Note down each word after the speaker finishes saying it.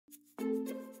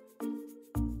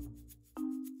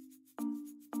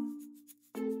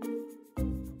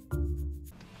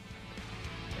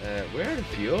Where the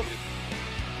fuel?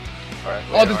 Alright.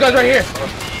 Oh, this guy's right here!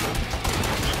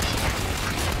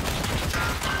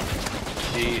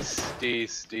 These.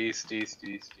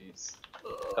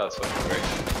 That was fucking great.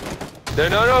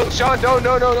 No, Sean, no.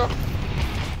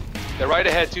 They're right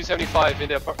ahead, 275 in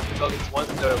the buildings, one's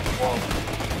in the wall.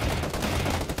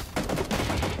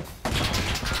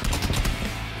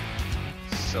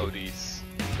 So these.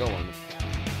 Go on.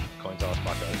 Coin toss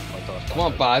back out. Coin toss back Come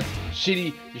on, Baz.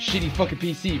 Your shitty fucking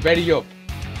PC. Ready up.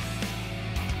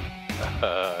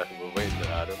 We're waiting to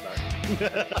add him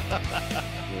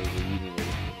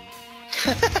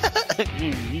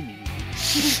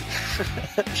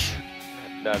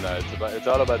No, it's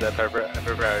all about that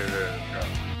preparator.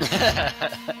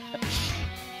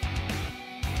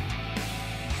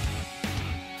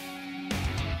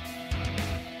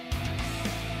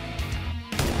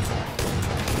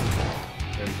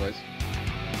 Very close.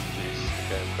 Jeez,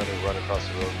 okay, I'm gonna run across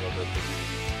the road a little bit.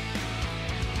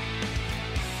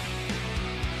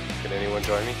 Can anyone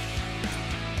join me?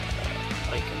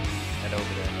 I can head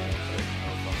over there now.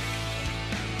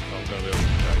 I'm gonna be able to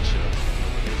drag shit up.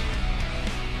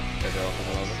 Yeah, they're all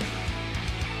coming over.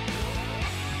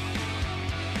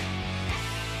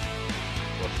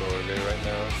 What floor are they right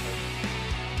now?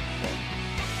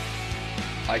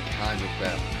 I can't just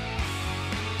bail.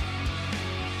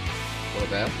 What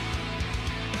about? I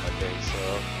think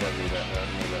so. Let me that.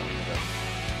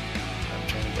 I'm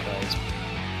trying to get eyes.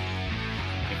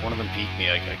 If one of them peek me,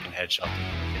 I can headshot them.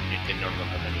 None of them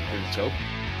have any There's heads. a choke.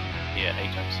 Yeah,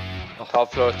 8 times.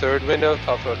 Top floor, third window.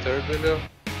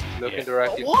 Looking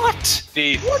directly. What?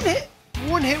 These.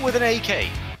 One hit with an AK.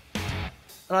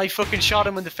 And I fucking shot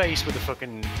him in the face with a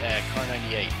fucking car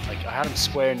 98. Like, I had him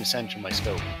square in the center of my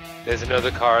scope. There's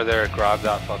another car there. Grab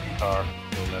that fucking car.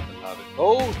 Don't let them have it.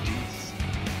 Oh, jeez.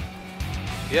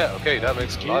 Yeah, okay, that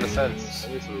makes a lot of sense.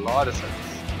 That makes a lot of sense.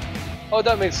 Oh,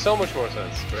 that makes so much more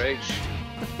sense. Great.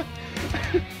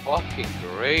 Fucking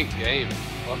great game.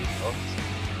 Fucking awesome.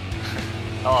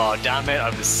 Oh, damn it. I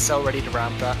was so ready to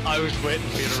ramp that. I was waiting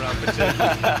for you to ramp it too.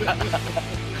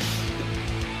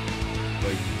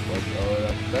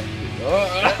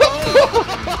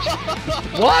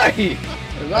 Why?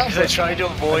 Because I tried to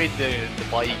avoid the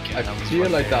bike. I feel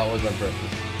like that was on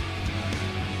purpose.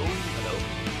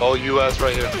 Oh, US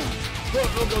right here. Go.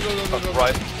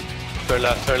 Right. Turn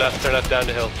left down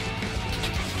the hill.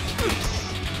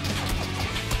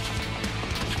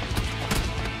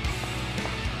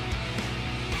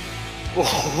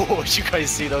 Whoa, did you guys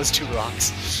see those 2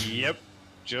 rocks? Yep.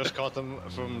 Just caught them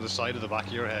from the side of the back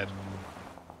of your head.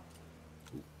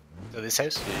 So this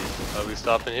house? Are we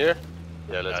stopping here?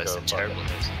 Yeah, let's That's go. a terrible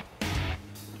house.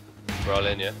 We're all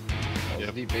in, yeah?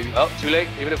 Yep. Deep, baby. Oh, too late.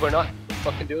 Even if we're not, we're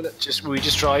fucking doing it. We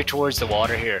just drive towards the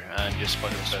water here and just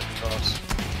fucking across.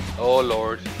 Oh,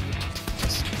 Lord.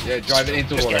 Yeah, drive it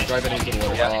into the water. Drive it into the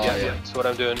water. Yeah, Oh, yeah. That's what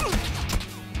I'm doing. Oh,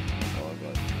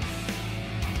 God.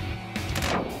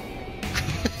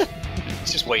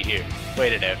 Just wait here.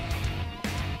 Wait it out.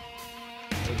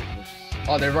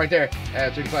 Oh, they're right there.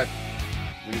 35.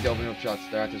 We need to open up shots.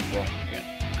 They're at this rock. Yeah,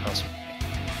 cross.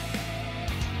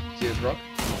 See this rock?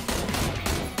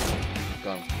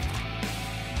 Gone.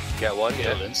 Get one,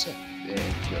 yeah.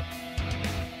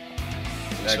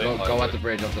 Yeah, go at the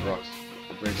bridge of the rocks.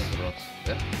 The bridge of the rocks.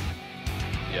 Yeah?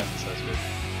 Yeah, sounds good.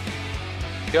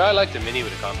 Yeah, I like the mini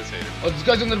with a compensator. Oh, this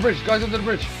guy's under the bridge. Guy's under the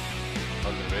bridge.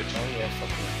 Under the bridge. Oh yeah, fuck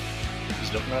yeah.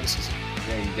 He's looking at us.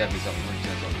 Yeah, he gave me something.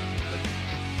 100%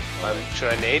 something.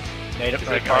 Should I nade? Nade up Is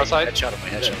right, it far side? Headshot of my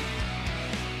headshot.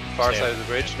 Far Stay side up. of the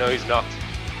bridge? No, he's knocked.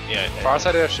 Yeah. Far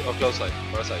side or close side?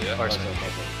 Far side, yeah? Far side.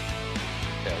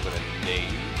 Okay, I'm gonna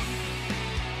nade.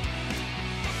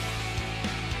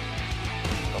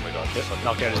 Oh my god. Yep,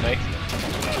 knocked out his mate.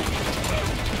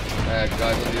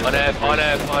 Guys On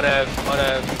Ev.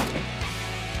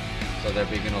 So they're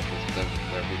big enough.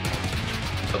 They're big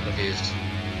enough. So confused.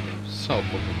 So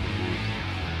fucking confused.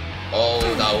 Oh,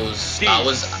 that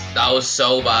was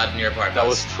so bad in your part. That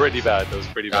was pretty bad. That was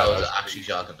actually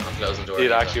shocking. I'm closing the door.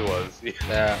 It actually was.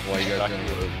 Yeah, what are you guys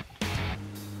doing?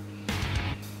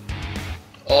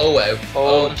 Oh wow.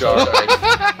 Oh, I'm so sorry.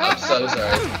 I'm so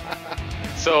sorry.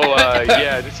 So,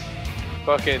 yeah, this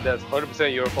fucking, that's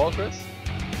 100% your fault, Chris?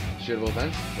 Shootable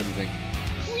events? What do you think?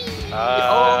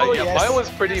 Yeah, yes. mine was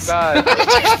pretty bad. Did you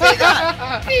see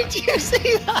that? Did you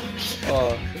see that?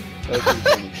 Oh, that's pretty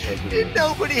funny. That's pretty Did good.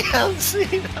 nobody else see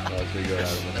that? That's pretty good.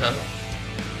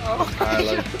 Oh, I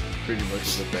like pretty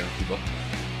much the bouncy ball.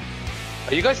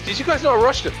 Did you guys not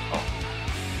rush it? Oh,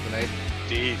 Grenade.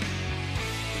 Deep.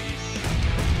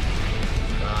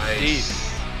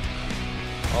 Nice.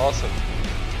 Awesome.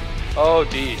 Oh,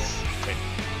 D's.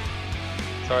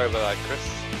 Sorry about that, Chris.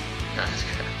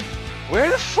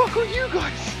 Where the fuck are you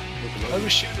guys? I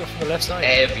was shooting her from the left side.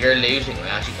 If you're losing, I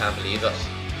actually can't believe that.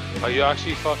 Are you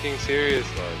actually fucking serious,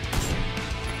 man?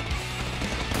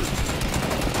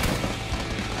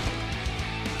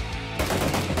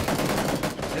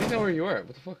 I didn't know where you were. What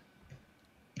the fuck?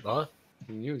 What?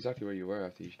 You knew exactly where you were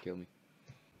after you killed me.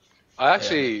 I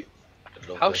actually.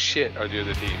 Yeah. How shit are the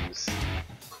other teams?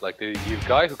 Like, the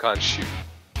guy who can't shoot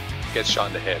gets shot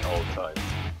in the head all the time.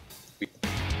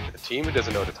 The team who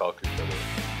doesn't know how to talk to each other.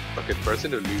 Fucking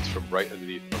person who loots from right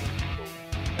underneath fucking people.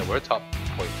 And we're top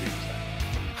 0.3%.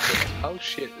 How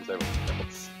shit is everyone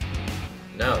else?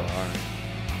 No.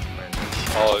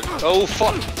 Oh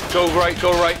fuck! Go right,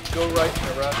 go right, go right.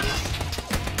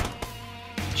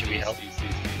 Should we help?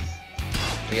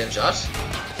 We getting shot?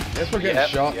 Yes, we're getting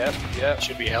shot. Yep.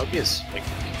 Should we help you? Like,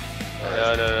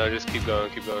 No, just keep going.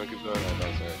 Oh,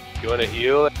 that's right. You wanna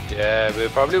heal? Yeah,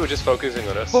 but probably we're just focusing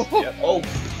on us. Yep. Oh,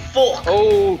 fuck!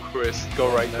 Oh, Chris,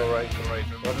 go right.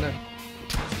 Wasn't there?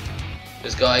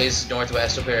 There's guys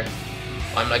northwest up here.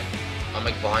 I'm like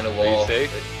behind a Are wall. you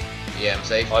safe? Yeah, I'm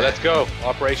safe. Oh, let's go.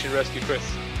 Operation Rescue Chris.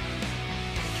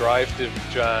 Drive the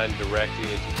Jan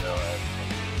directly into No,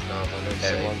 I'm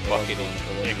Everyone's safe. fucking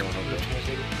going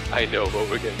over. I know, but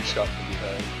we're getting shot from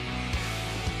behind.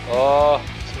 Oh,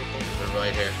 We're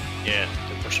right here. yeah,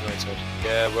 they're pushing right side.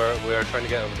 yeah, we're trying to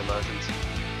get over the mountains.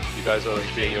 You guys will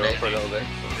be in Europe for a little bit.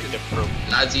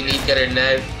 Lads, you need to get her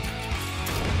now.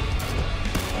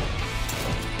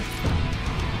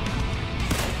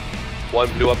 One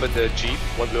blew up at the Jeep.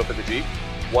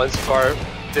 One's far.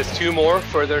 There's two more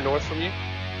further north from you.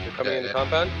 They're coming in the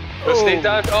compound. Go stay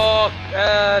down. Oh,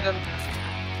 Adam.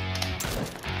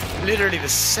 Literally the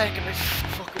second I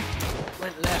fucking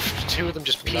went left, two of them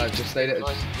just peeked. Lads, just stay there.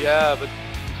 Yeah, but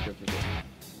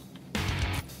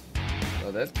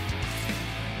Oh, that?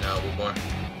 No, one more.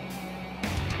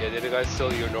 yeah, the other guy's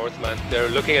still your north, man. They're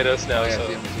looking at us now. Oh, yeah, So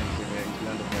see him, yeah, he's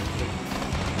landed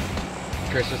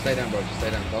there. Chris, just stay down, bro. Just stay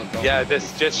down. Don't. yeah,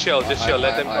 just chill.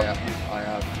 Let them I come. have.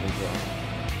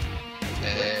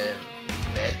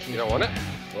 You don't want it?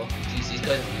 Well, jeez, these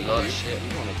guys have a lot of shit.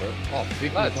 You want it, bro? Oh,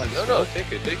 big Lads, time. no,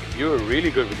 take it. You were really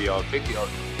good with the AUG. Take the AUG.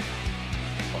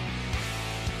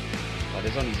 Oh,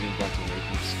 there's only zoom back to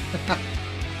ratings.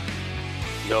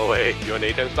 No way. You want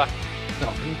 8 times back? No,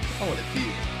 I want to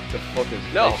see the fucking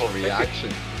No. facial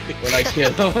reaction when I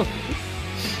kill him.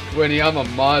 When I'm a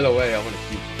mile away, I want to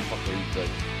see what the fuck he's like.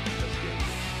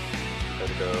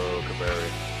 Gotta go, Cabrera.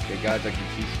 Okay, guys, I can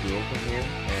see school from here,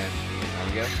 and there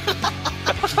we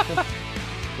go.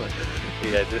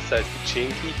 Yeah, this side's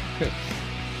chinky.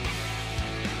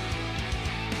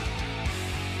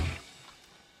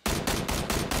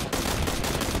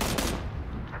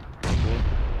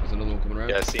 There's another one coming around.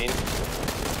 Yeah, seen.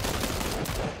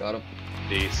 Got him.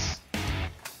 These.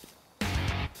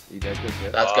 He dead, Chris, yeah?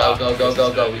 Let's Ah, go. this is We good,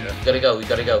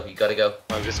 yeah. gotta go.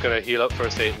 I'm just gonna heal up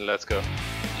first aid and let's go.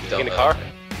 You You in the car?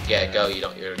 Yeah, go. You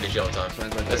don't have time.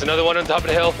 Friends right There's there. another one on top of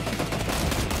the hill.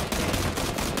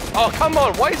 Oh, come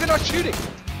on. Why is it not shooting?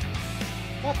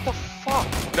 What the fuck?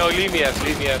 No, leave me F.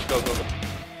 Go.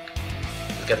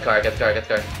 Get the car.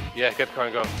 Yeah, get the car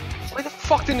and go. Why the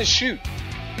fuck didn't it shoot?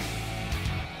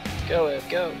 Go, Ev,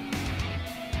 go.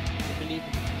 I believe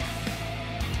it.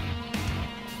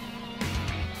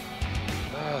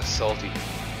 Ah, salty.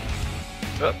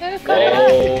 Oh, I can't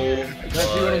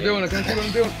see what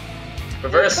I'm doing.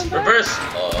 reverse.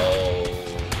 Oh.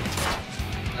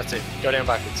 That's it. Go down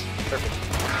backwards. Perfect.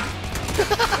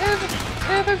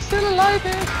 Ev, I'm still alive,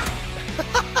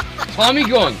 Ev. Tommy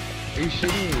gun! Are you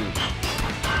shitting me?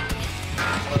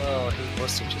 Oh, he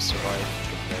must have just survived.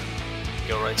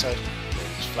 Go right side.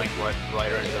 Just flank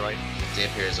right around to the right. Dip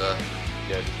here as well.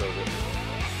 Yeah, just go good.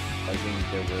 I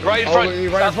think they will. Right in front.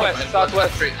 Right in front.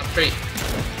 Southwest. I'm free.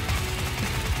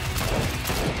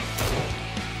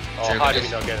 Oh, Sure, how we did we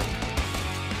just- not get him?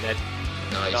 Ned,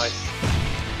 Nice.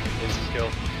 instant kill.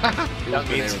 That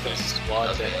means there's a squad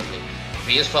That's then. me.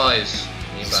 PS5s.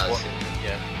 Me Squad. bad.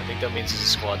 Yeah, I think that means there's a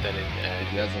squad then in.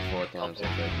 He has a 4 times.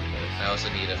 Okay. I also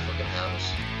need a fucking helmet.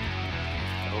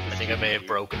 I think I may have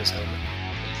broken his helmet.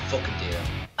 You fucking do.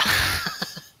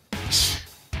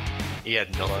 He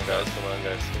had Come nothing. on,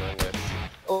 guys.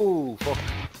 Oh, fuck.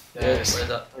 Where's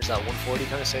that? Where's that 140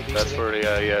 kind of say? That's for the,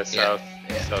 south,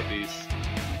 yeah. southeast.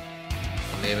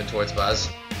 I'm aiming towards Baz.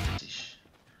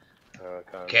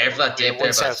 Can't- Careful that dip there,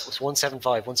 Baz. It's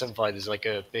 175. 175 is like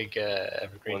a big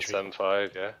evergreen tree.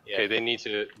 175, yeah. Yeah. Okay,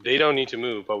 they don't need to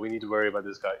move, but we need to worry about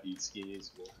this guy. He needs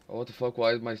to move. Oh, what the fuck?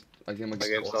 Why is my game My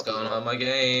game's What's going on in my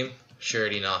game?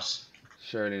 Surely not.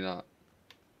 Surely not.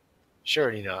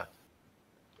 Surely not.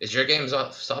 Is your game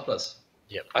stopless?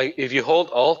 If you hold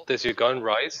Alt, does your gun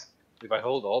rise? If I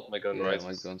hold Alt, my gun Yeah,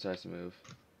 rises. my gun starts to move.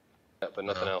 Yeah, but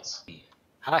nothing else.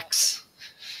 Hacks.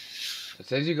 It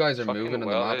says you guys are Fucking moving on the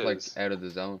well map like is. out of the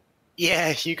zone.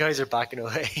 Yeah, you guys are backing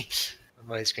away on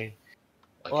my screen.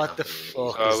 I What can't the believe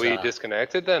fuck So are is we that?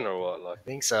 disconnected then, or what? Like, I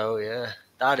think so, yeah.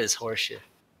 That is horseshit.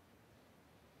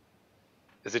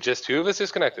 is it just 2 of us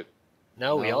disconnected?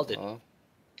 No, we all did. Oh. I'm-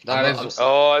 That I'm is.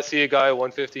 Oh, I see a guy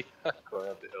 150 going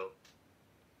up the hill.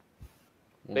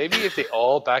 Maybe if they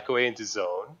all back away into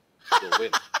zone, we'll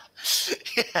win.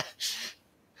 Yeah.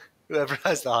 Whoever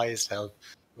has the highest health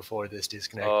before this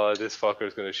disconnect. Oh, this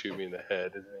fucker's gonna shoot me in the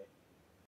head, isn't he?